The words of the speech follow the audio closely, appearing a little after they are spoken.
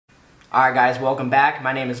Alright guys, welcome back.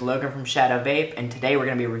 My name is Logan from Shadow Vape, and today we're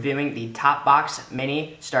going to be reviewing the Topbox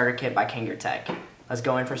Mini Starter Kit by Kangertech. Let's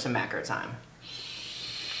go in for some macro time.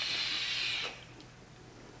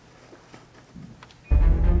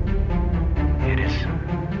 It is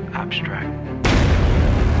abstract.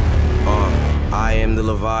 I am the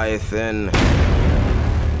Leviathan.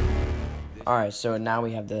 Alright, so now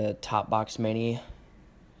we have the Topbox Mini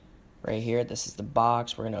right here. This is the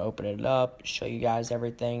box. We're going to open it up, show you guys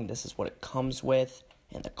everything. This is what it comes with,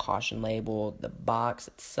 and the caution label, the box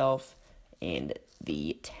itself, and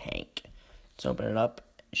the tank. Let's open it up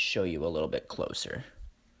and show you a little bit closer.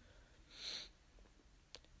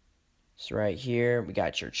 So right here, we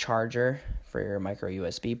got your charger for your micro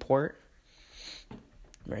USB port. I'm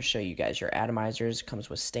going to show you guys your atomizers. It comes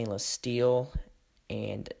with stainless steel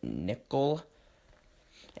and nickel.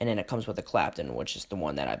 And then it comes with a Clapton, which is the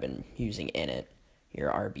one that I've been using in it.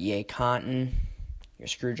 Your RBA cotton, your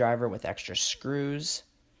screwdriver with extra screws.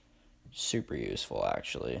 Super useful,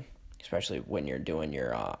 actually, especially when you're doing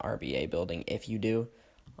your RBA building, if you do.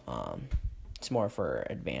 It's more for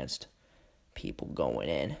advanced people going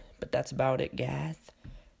in. But that's about it, guys.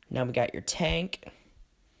 Now we got your tank.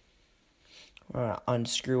 We're going to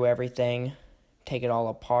unscrew everything, take it all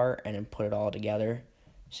apart, and then put it all together,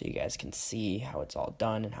 so you guys can see how it's all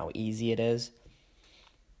done and how easy it is.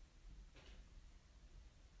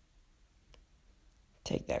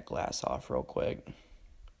 Take that glass off real quick.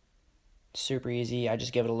 Super easy. I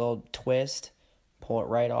just give it a little twist, pull it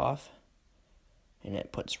right off, and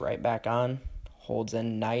it puts right back on. Holds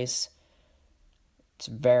in nice.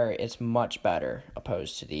 It's much better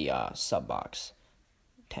opposed to the sub box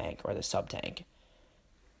tank or the sub tank.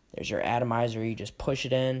 There's your atomizer. You just push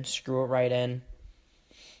it in, screw it right in.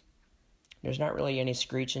 There's not really any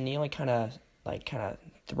screeching. The only kind of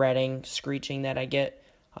threading, screeching that I get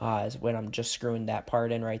is when I'm just screwing that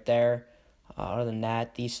part in right there. Other than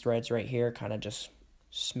that, these threads right here kind of just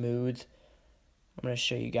smooth. I'm going to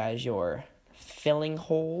show you guys your filling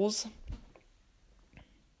holes.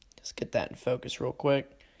 Just get that in focus real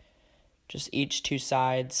quick. Just each two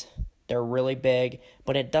sides. They're really big,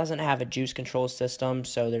 but it doesn't have a juice control system,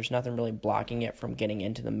 so there's nothing really blocking it from getting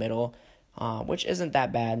into the middle. Which isn't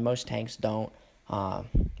that bad. Most tanks don't.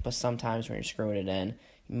 But sometimes when you're screwing it in,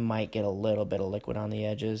 you might get a little bit of liquid on the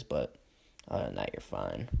edges, but other than that, you're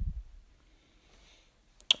fine.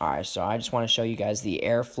 Alright, so I just want to show you guys the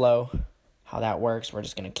airflow, how that works. We're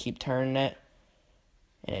just going to keep turning it,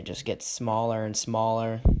 and it just gets smaller and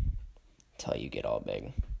smaller until you get all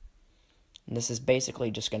big. And this is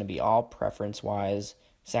basically just going to be all preference-wise,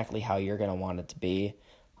 exactly how you're going to want it to be.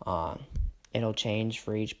 It'll change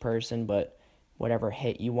for each person, but whatever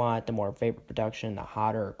hit you want, the more vapor production, the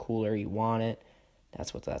hotter or cooler you want it,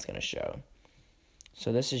 that's what that's going to show.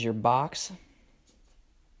 So this is your box.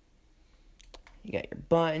 You got your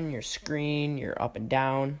button, your screen, your up and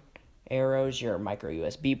down arrows, your micro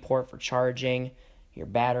USB port for charging, your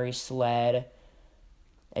battery sled.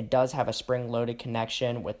 It does have a spring-loaded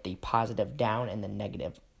connection with the positive down and the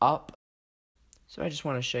negative up. So I just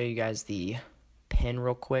want to show you guys the pin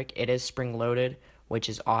real quick. It is spring-loaded, which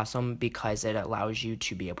is awesome because it allows you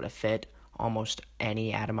to be able to fit almost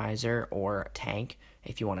any atomizer or tank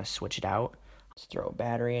if you want to switch it out. Let's throw a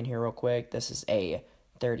battery in here real quick. This is a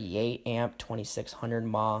 38 amp 2600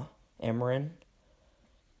 mAh Emeren.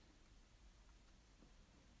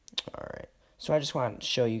 Alright, so I just want to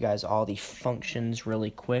show you guys all the functions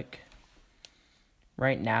really quick.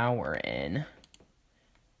 Right now we're in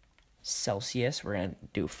Celsius. We're going to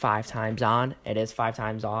do 5 times on. It is 5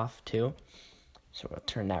 times off too. So we'll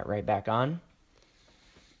turn that right back on.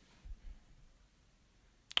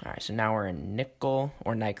 Alright, so now we're in nickel,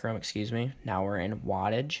 or nichrome, excuse me. Now we're in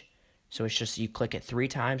wattage. So it's just, you click it 3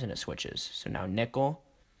 times and it switches. So now nickel,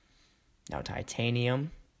 now titanium,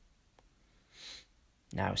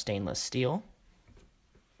 now stainless steel.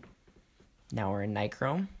 Now we're in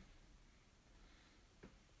nichrome.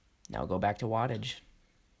 Now go back to wattage.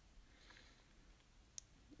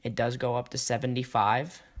 It does go up to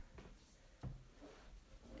 75.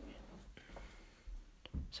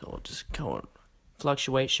 So we'll just go and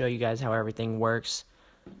fluctuate, show you guys how everything works.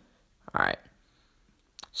 Alright.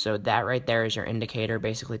 So that right there is your indicator,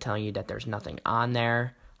 basically telling you that there's nothing on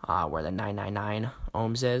there, where the 999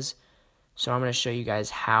 ohms is. So I'm going to show you guys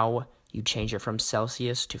how you change it from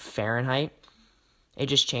Celsius to Fahrenheit. It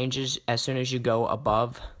just changes as soon as you go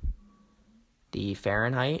above the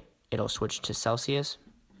Fahrenheit. It'll switch to Celsius.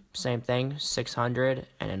 Same thing, 600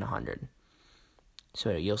 and then 100.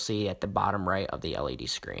 So you'll see at the bottom right of the LED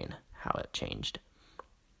screen how it changed.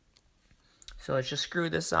 So let's just screw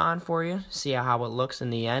this on for you, see how it looks in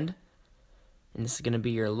the end. And this is going to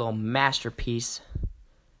be your little masterpiece.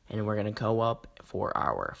 And we're going to go up for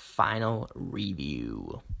our final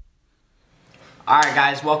review. Alright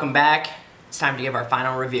guys, welcome back. It's time to give our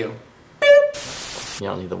final review. You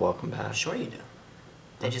don't need the welcome back. Sure you do.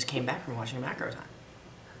 They just came back from watching Macro Time.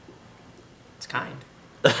 It's kind.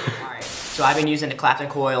 Alright, so I've been using the Clapton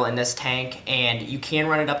coil in this tank, and you can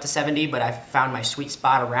run it up to 70, but I've found my sweet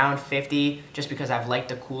spot around 50 just because I've liked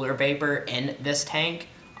the cooler vapor in this tank.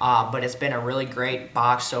 But it's been a really great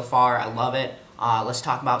box so far. I love it. Let's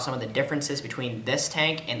talk about some of the differences between this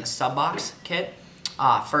tank and the Subbox kit.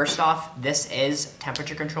 First off, this is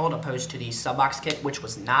temperature controlled opposed to the Subbox kit, which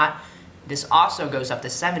was not. This also goes up to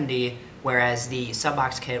 70, whereas the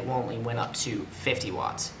Subbox kit only went up to 50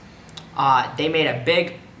 watts. They made a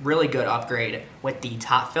big, really good upgrade with the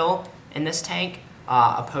top fill in this tank,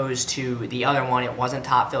 opposed to the other one. It wasn't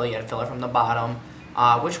top fill, you had to fill it from the bottom,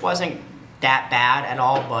 which wasn't that bad at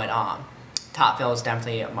all, but top fill is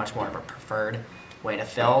definitely much more of a preferred way to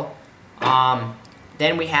fill.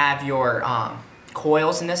 Then we have your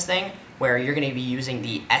coils in this thing, where you're going to be using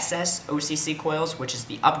the SS OCC coils, which is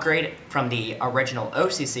the upgrade from the original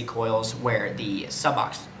OCC coils, where the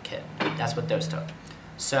Subbox kit, that's what those took.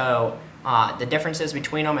 So the differences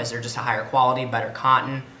between them is they're just a higher quality, better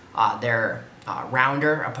cotton. They're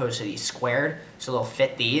rounder opposed to the squared, so they'll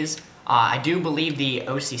fit these. I do believe the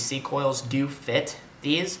OCC coils do fit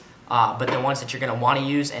these, but the ones that you're going to want to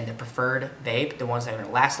use and the preferred vape, the ones that are going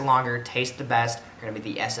to last longer, taste the best, are going to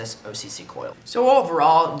be the SS OCC coil. So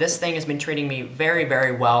overall, this thing has been treating me very,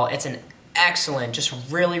 very well. It's an excellent, just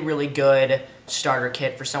really, really good starter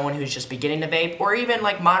kit for someone who's just beginning to vape, or even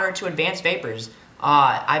like moderate to advanced vapors.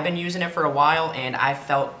 I've been using it for a while, and I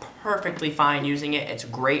felt perfectly fine using it. It's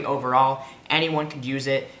great overall. Anyone could use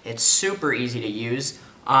it. It's super easy to use.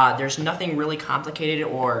 There's nothing really complicated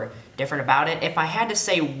or different about it. If I had to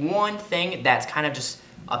say one thing that's kind of just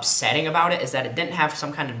upsetting about it, is that it didn't have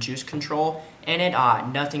some kind of juice control in it.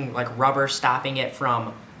 Nothing like rubber stopping it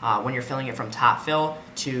from when you're filling it from top fill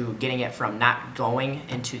to getting it from not going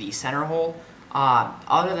into the center hole.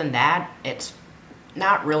 Other than that, it's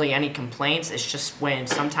not really any complaints. It's just when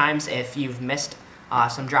sometimes if you've missed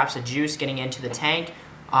some drops of juice getting into the tank,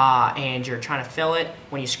 and you're trying to fill it,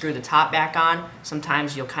 when you screw the top back on,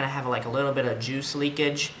 sometimes you'll kind of have like a little bit of juice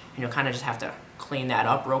leakage, and you'll kind of just have to clean that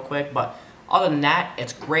up real quick. But other than that,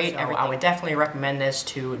 it's great. So I would definitely recommend this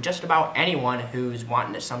to just about anyone who's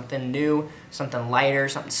wanting something new, something lighter,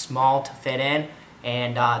 something small to fit in.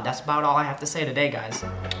 And that's about all I have to say today, guys.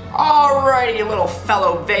 Alrighty, little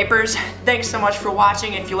fellow vapors. Thanks so much for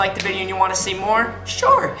watching. If you liked the video and you want to see more,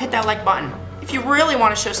 sure, hit that like button. If you really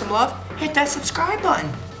want to show some love, hit that subscribe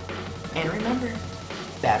button. And remember,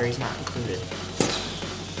 batteries not included.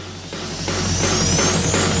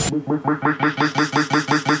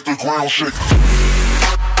 Make the ground shake.